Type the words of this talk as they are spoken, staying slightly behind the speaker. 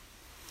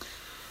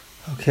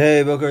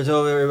Okay, Boker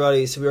Tov,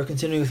 everybody. So we are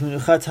continuing with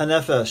Menuchat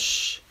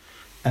HaNefesh,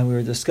 and we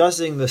were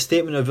discussing the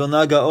statement of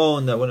Vilna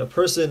Gaon that when a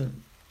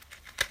person,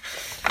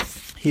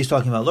 he's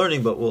talking about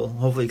learning, but we'll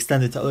hopefully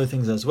extend it to other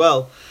things as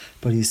well.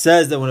 But he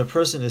says that when a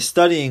person is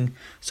studying,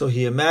 so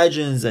he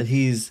imagines that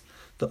he's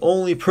the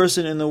only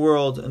person in the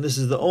world, and this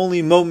is the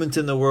only moment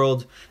in the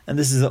world, and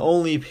this is the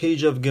only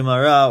page of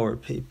Gemara or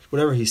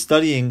whatever he's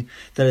studying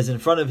that is in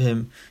front of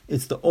him.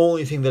 It's the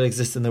only thing that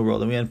exists in the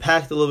world. And we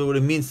unpacked a little bit what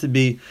it means to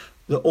be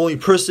the only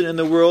person in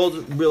the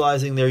world,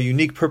 realizing their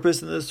unique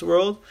purpose in this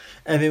world.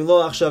 And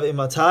Vimlo Achshav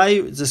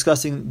Imatai,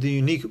 discussing the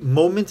unique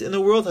moment in the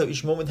world, how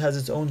each moment has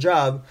its own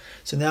job.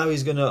 So now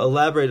he's going to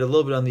elaborate a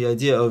little bit on the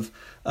idea of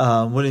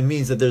what it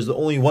means that there's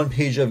only one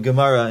page of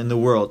Gemara in the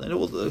world. And it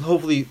will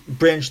hopefully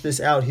branch this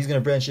out. He's going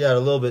to branch it out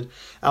a little bit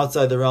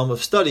outside the realm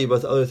of study,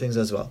 but to other things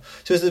as well.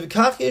 So he says,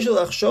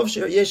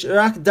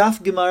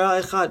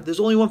 there's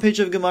only one page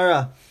of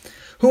Gemara.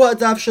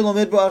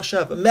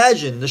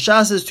 Imagine, the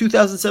Shas is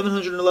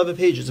 2,711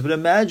 pages, but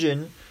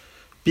imagine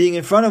being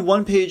in front of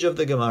one page of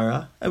the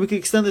Gemara, and we can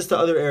extend this to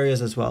other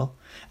areas as well,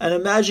 and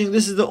imagine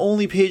this is the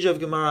only page of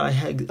Gemara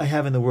I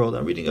have in the world.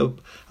 I'm reading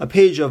a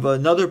page of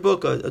another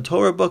book, a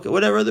Torah book,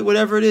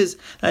 whatever it is,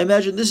 and I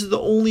imagine this is the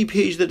only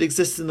page that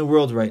exists in the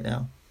world right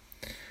now.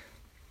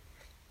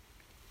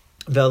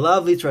 He's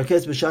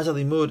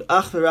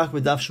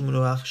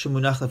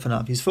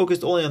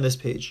focused only on this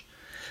page.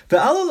 He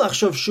shouldn't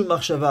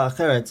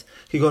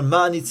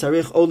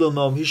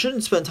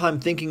spend time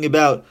thinking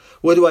about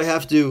what do I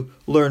have to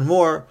learn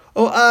more.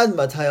 What time am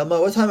I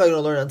going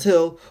to learn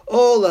until?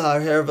 Or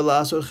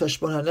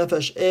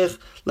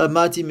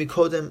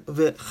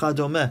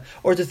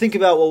to think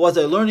about, well, was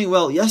I learning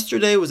well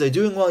yesterday? Was I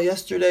doing well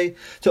yesterday?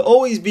 To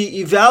always be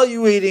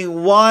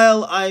evaluating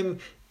while I'm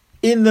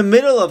in the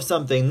middle of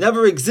something,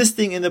 never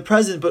existing in the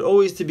present, but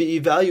always to be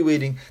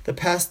evaluating the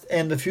past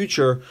and the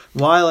future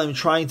while I'm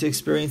trying to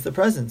experience the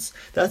presence.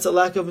 That's a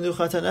lack of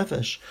Menuchat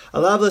HaNefesh.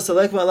 Alav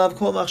l'salek ma'alav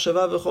kol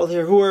machshava v'chol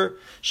herhur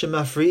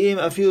shemafri'im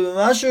afilu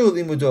b'mashu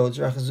limudot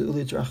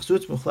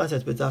rachzut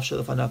muchletet b'daf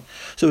shelafanav.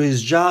 So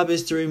his job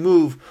is to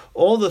remove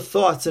all the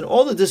thoughts and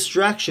all the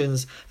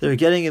distractions that are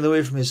getting in the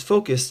way from his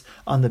focus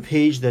on the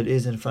page that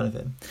is in front of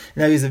him.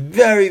 Now he's a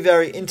very,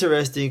 very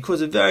interesting, he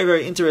quotes a very,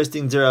 very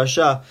interesting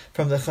derasha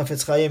from the Chafetz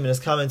Chaim in his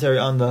commentary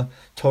on the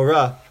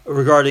Torah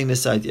regarding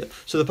this idea.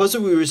 So the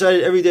pasuk we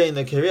recited every day in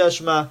the Kriyat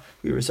Shema,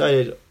 we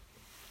recited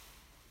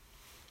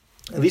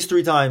at least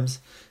 3 times,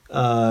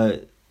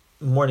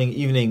 morning,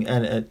 evening,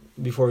 and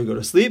before we go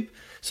to sleep.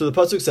 So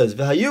the pasuk says,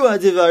 "V'hayu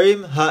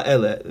hadivarim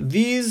ha'ele."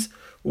 These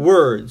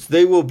words,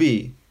 they will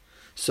be.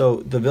 So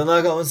the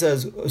Vilna Gaon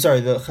says, the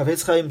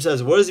Chafetz Chaim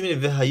says, what does it mean,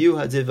 "V'hayu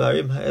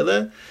hadivarim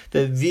ha'ele"?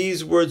 That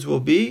these words will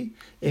be.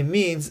 It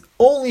means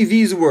only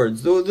these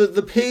words,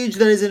 the page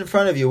that is in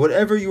front of you,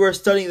 whatever you are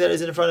studying that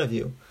is in front of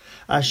you.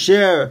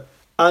 Asher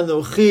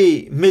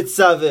anochi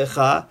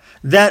mitzavecha,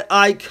 that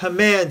I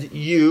command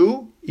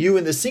you. You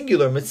in the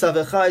singular,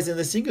 mitzavecha is in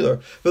the singular.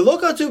 V'lo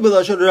katuv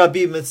b'lashon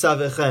rabbi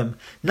mitzavechem,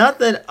 not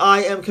that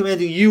I am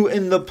commanding you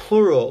in the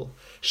plural.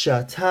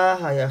 Shata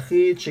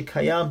hayachid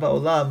shekayam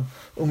ba'olam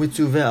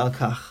umitzuveh al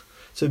kach.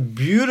 It's a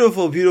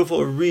beautiful,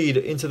 beautiful read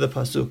into the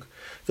pasuk.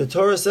 The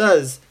Torah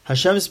says,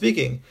 Hashem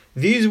speaking,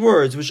 these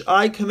words which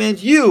I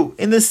command you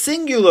in the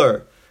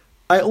singular,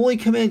 I only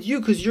command you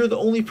because you're the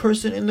only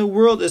person in the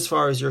world as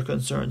far as you're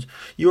concerned.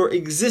 Your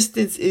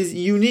existence is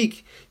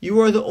unique.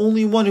 You are the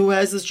only one who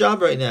has this job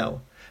right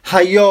now.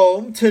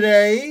 Hayom,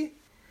 today,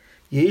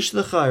 Yesh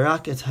lecha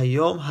rak et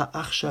hayom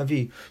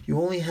ha'achshavi. You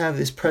only have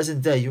this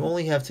present day. You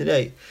only have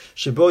today.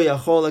 Shebo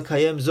yachol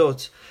lekayem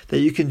zot, that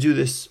you can do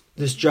this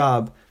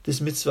job,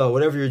 this mitzvah,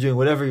 whatever you're doing,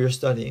 whatever you're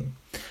studying.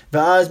 So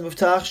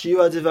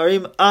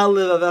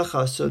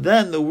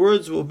then the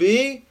words will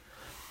be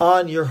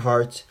on your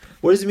heart.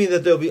 What does it mean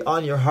that they'll be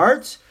on your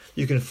heart?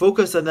 You can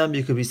focus on them,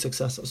 you can be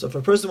successful. So if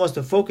a person wants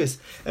to focus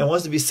and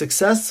wants to be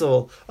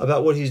successful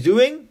about what he's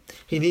doing,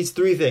 he needs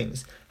 3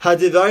 things.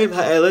 Hadivarim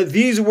ha'ele,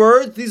 these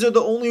words, these are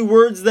the only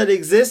words that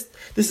exist.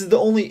 This is the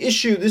only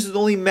issue, this is the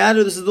only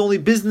matter, this is the only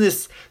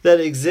business that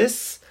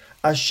exists.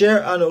 Asher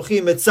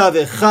anochi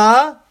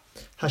metzavecha,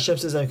 Hashem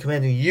says, I'm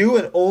commanding you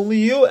and only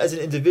you as an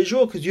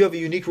individual because you have a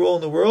unique role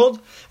in the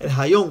world. And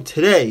Hayom,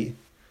 today,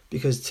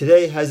 because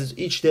today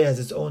each day has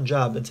its own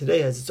job, and today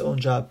has its own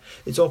job,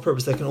 its own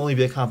purpose that can only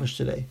be accomplished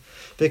today.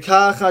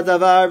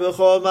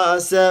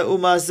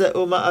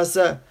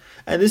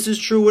 And this is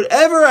true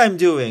whatever I'm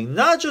doing,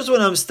 not just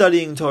when I'm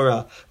studying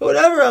Torah, but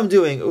whatever I'm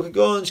doing. I'm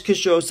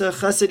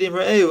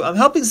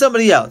helping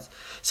somebody out.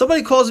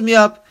 Somebody calls me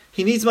up.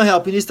 He needs my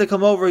help. He needs to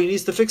come over. He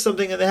needs to fix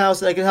something in the house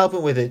and I can help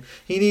him with it.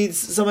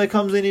 Somebody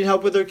comes, they need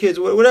help with their kids.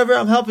 Whatever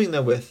I'm helping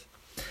them with.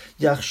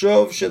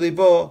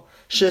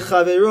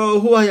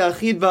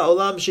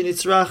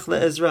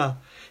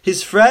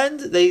 his friend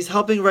that he's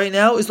helping right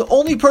now is the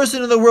only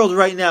person in the world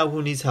right now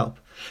who needs help.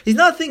 He's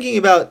not thinking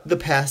about the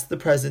past, the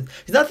present.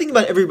 He's not thinking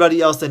about everybody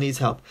else that needs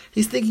help.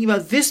 He's thinking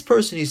about this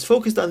person. He's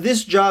focused on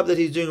this job that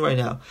he's doing right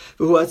now.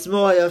 And he's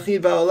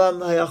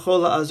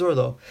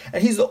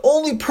the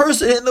only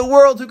person in the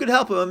world who could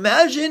help him.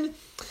 Imagine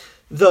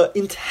the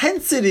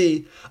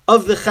intensity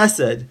of the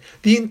chesed,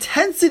 the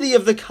intensity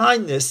of the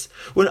kindness,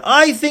 when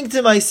I think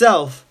to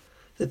myself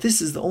that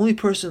this is the only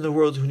person in the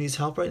world who needs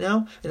help right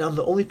now, and I'm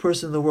the only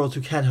person in the world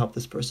who can help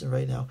this person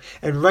right now.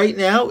 And right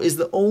now is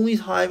the only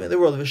time in the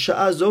world. And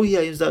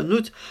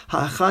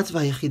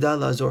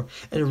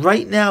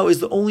right now is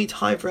the only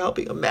time for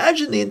helping.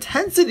 Imagine the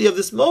intensity of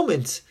this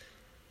moment.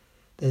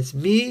 That it's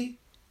me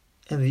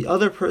and the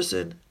other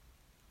person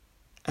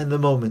and the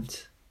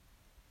moment.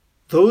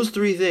 Those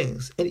three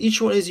things. And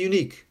each one is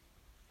unique.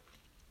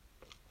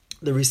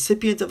 The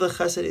recipient of the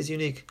chesed is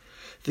unique.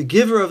 The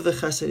giver of the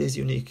chesed is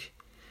unique.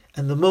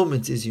 And the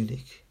moment is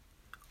unique.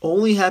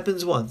 Only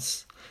happens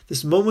once.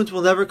 This moment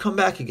will never come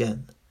back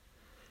again.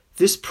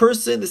 This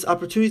person, this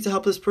opportunity to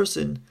help this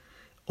person,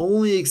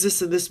 only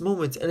exists in this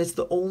moment, and it's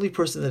the only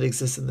person that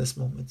exists in this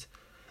moment.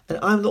 And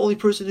I'm the only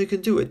person who can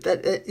do it.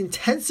 That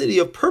intensity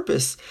of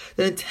purpose,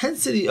 that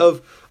intensity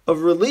of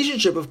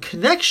relationship, of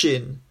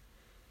connection,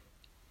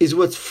 is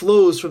what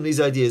flows from these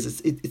ideas.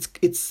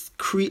 It's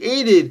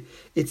created.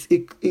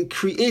 It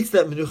creates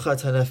that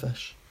menuchat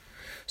hanefesh.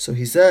 So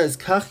he says,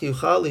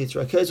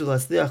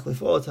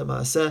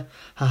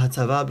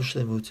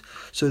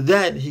 so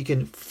then he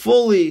can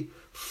fully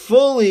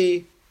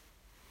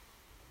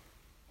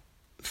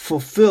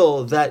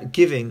fulfill that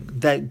giving,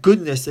 that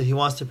goodness that he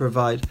wants to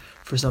provide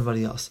for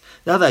somebody else.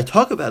 Now that I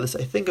talk about this,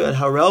 I think about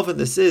how relevant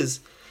this is,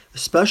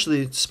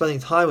 especially spending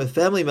time with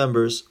family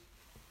members.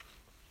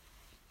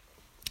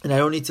 And I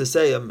don't need to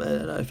say, and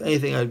if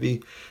anything, I'd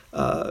be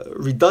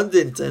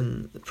redundant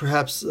and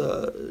perhaps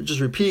just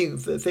repeating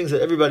the things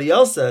that everybody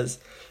else says.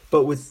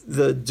 But with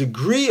the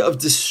degree of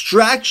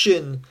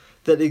distraction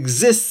that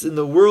exists in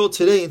the world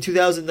today in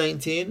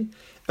 2019,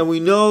 and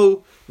we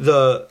know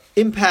the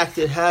impact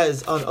it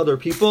has on other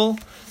people,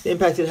 the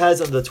impact it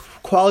has on the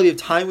quality of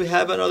time we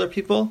have on other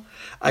people.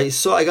 I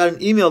got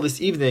an email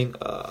this evening,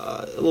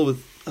 a little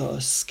bit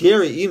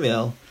scary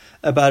email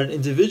about an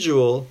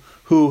individual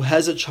who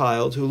has a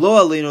child who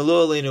lo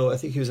alinu, I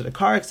think he was in a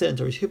car accident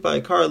or he's hit by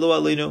a car, lo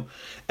alinu,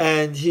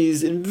 and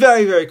he's in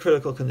very, very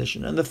critical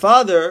condition. And the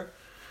father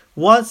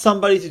wants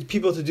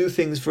people to do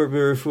things for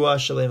refuah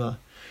shalema.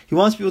 He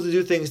wants people to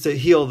do things to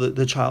heal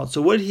the child.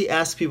 So what did he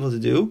ask people to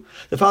do?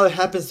 The father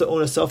happens to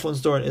own a cell phone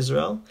store in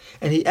Israel,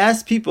 and he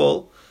asked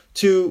people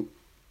to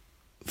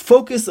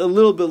focus a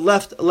little bit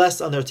less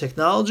on their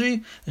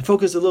technology and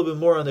focus a little bit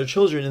more on their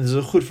children and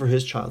the zechut for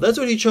his child. That's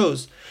what he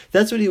chose.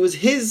 That's what was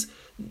his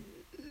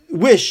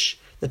wish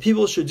that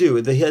people should do.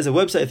 He has a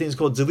website, I think it's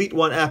called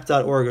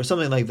deleteoneapp.org or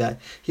something like that.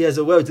 He has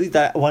a website,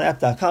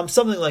 deleteoneapp.com,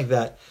 something like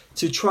that,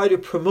 to try to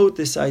promote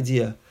this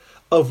idea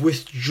of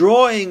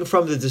withdrawing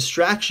from the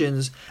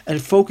distractions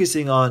and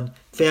focusing on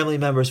family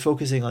members,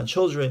 focusing on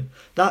children,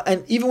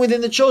 and even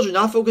within the children,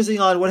 not focusing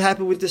on what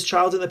happened with this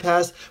child in the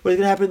past, what's going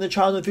to happen to the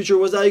child in the future.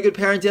 Was I a good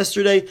parent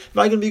yesterday? Am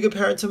I going to be a good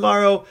parent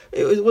tomorrow?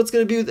 What's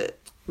going to be with it?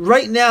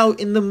 Right now,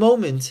 in the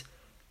moment,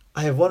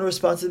 I have one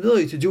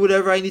responsibility to do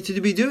whatever I need to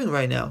be doing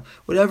right now.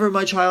 Whatever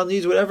my child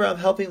needs, whatever I'm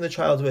helping the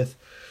child with.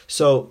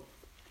 So,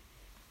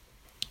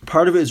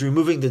 part of it is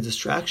removing the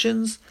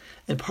distractions,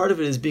 and part of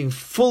it is being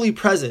fully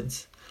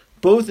present,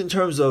 both in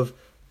terms of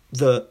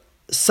the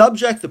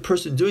subject, the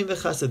person doing the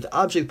chesed, the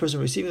object, the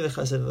person receiving the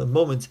chesed, and the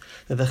moment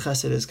that the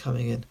chesed is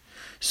coming in.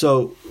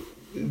 So,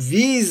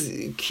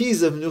 these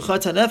keys of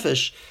Menuchat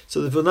HaNefesh, so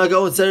the Vilna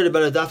Gaon said it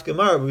about a Daf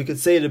Gemara, but we could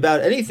say it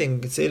about anything.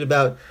 We could say it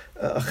about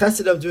a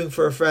chesed I'm doing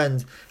for a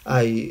friend,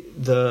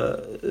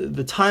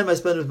 the time I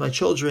spend with my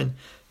children,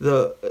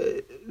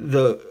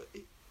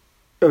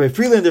 Rabbi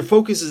Friedlander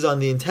focuses on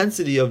the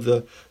intensity of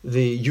the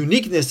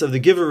uniqueness of the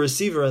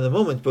giver-receiver in the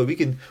moment, but we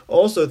can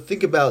also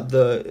think about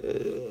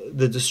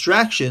the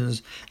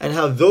distractions and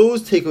how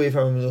those take away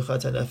from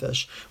Menuchat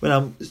HaNefesh. When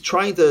I'm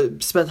trying to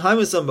spend time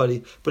with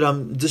somebody, but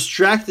I'm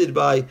distracted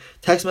by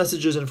text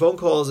messages and phone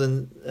calls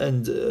and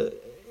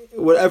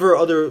whatever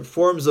other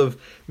forms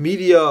of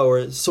media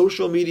or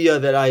social media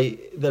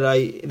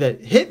that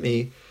hit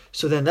me.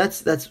 So then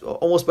that's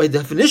almost by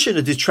definition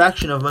a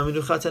distraction of my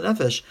menuchat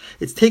hanefesh.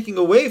 It's taking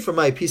away from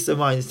my peace of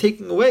mind. It's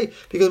taking away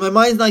because my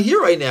mind's not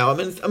here right now. I'm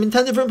in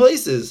 10 different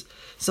places.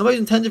 Somebody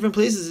in 10 different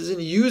places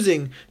isn't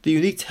using the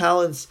unique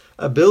talents,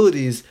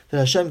 abilities that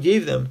Hashem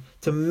gave them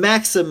to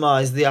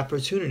maximize the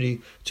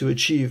opportunity to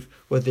achieve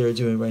what they're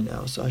doing right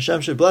now. So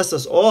Hashem should bless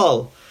us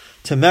all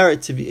to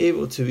merit to be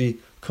able to be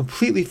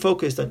completely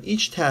focused on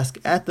each task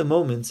at the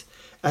moment,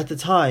 at the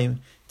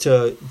time,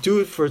 to do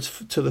it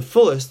to the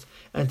fullest,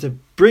 and to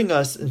bring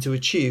us and to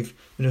achieve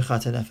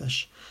Menuchat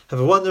HaNefesh. Have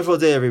a wonderful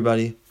day,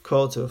 everybody.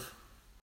 Kol Tov.